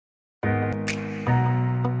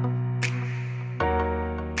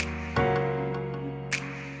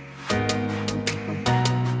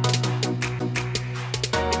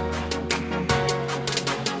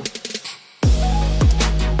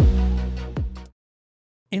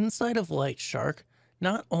Inside of Lightshark,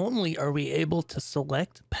 not only are we able to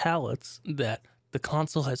select pallets that the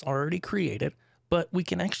console has already created, but we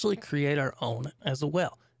can actually create our own as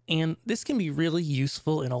well. And this can be really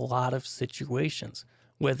useful in a lot of situations,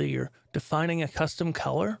 whether you're defining a custom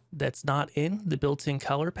color that's not in the built-in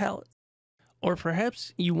color palette, or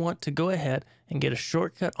perhaps you want to go ahead and get a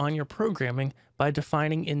shortcut on your programming by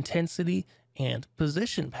defining intensity and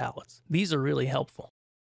position palettes. These are really helpful.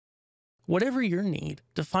 Whatever your need,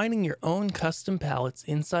 defining your own custom palettes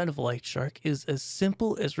inside of Lightshark is as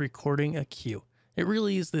simple as recording a cue. It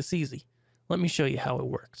really is this easy. Let me show you how it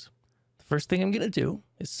works. The first thing I'm going to do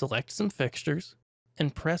is select some fixtures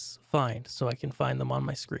and press find so I can find them on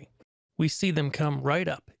my screen. We see them come right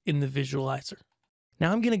up in the visualizer.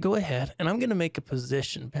 Now I'm going to go ahead and I'm going to make a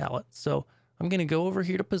position palette. So I'm going to go over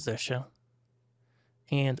here to position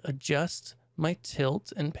and adjust my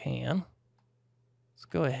tilt and pan. Let's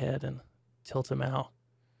go ahead and tilt them out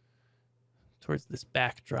towards this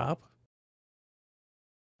backdrop.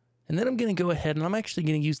 And then I'm going to go ahead and I'm actually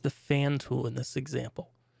going to use the fan tool in this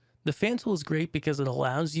example. The fan tool is great because it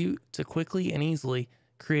allows you to quickly and easily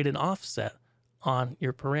create an offset on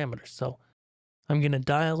your parameters. So I'm going to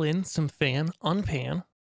dial in some fan on pan,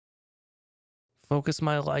 focus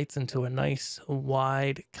my lights into a nice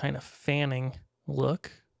wide kind of fanning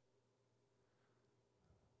look.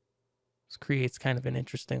 This creates kind of an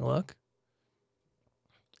interesting look.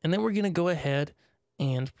 And then we're going to go ahead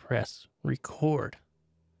and press record.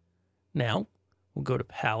 Now we'll go to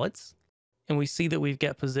pallets and we see that we've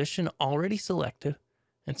got position already selected.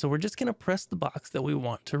 And so we're just going to press the box that we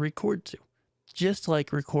want to record to, just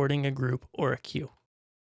like recording a group or a cue.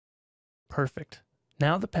 Perfect.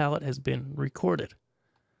 Now the pallet has been recorded.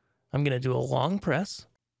 I'm going to do a long press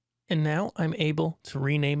and now I'm able to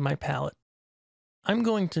rename my pallet. I'm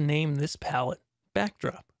going to name this pallet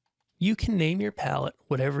backdrop. You can name your pallet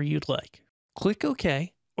whatever you'd like. Click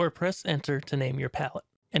OK or press enter to name your pallet.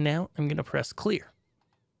 And now I'm going to press clear.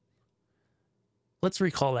 Let's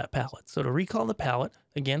recall that pallet. So to recall the pallet,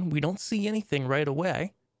 again, we don't see anything right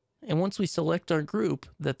away. And once we select our group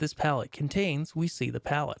that this pallet contains, we see the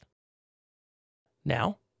pallet.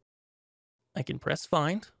 Now I can press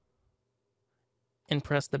find and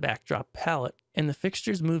press the backdrop pallet, and the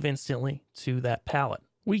fixtures move instantly to that pallet.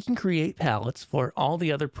 We can create palettes for all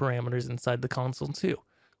the other parameters inside the console too,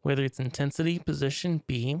 whether it's intensity, position,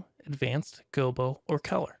 beam, advanced, gobo, or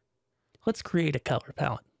color. Let's create a color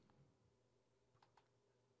palette.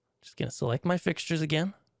 Just going to select my fixtures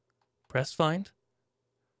again, press find,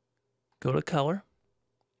 go to color.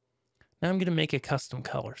 Now I'm going to make a custom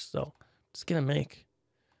color. So I'm just going to make,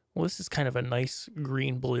 well, this is kind of a nice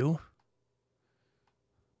green blue.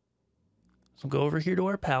 So go over here to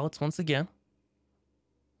our palettes once again,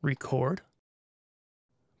 record,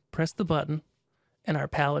 press the button, and our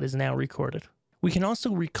palette is now recorded. We can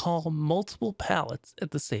also recall multiple palettes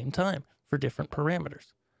at the same time for different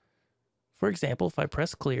parameters. For example, if I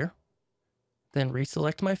press clear, then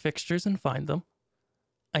reselect my fixtures and find them,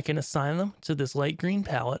 I can assign them to this light green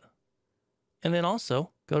palette, and then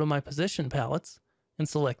also go to my position palettes and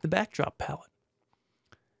select the backdrop palette.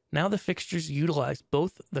 Now the fixtures utilize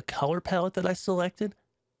both the color palette that I selected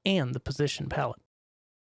and the position palette.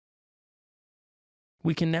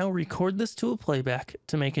 We can now record this to a playback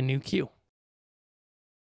to make a new cue.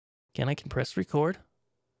 Again, I can press record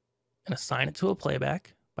and assign it to a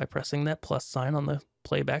playback by pressing that plus sign on the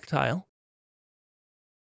playback tile.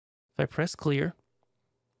 If I press clear,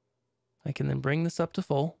 I can then bring this up to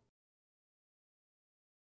full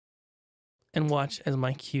and watch as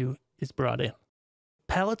my cue is brought in.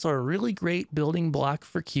 Pallets are a really great building block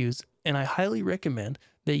for cues, and I highly recommend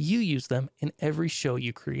that you use them in every show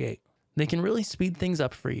you create. They can really speed things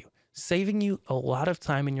up for you, saving you a lot of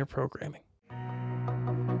time in your programming.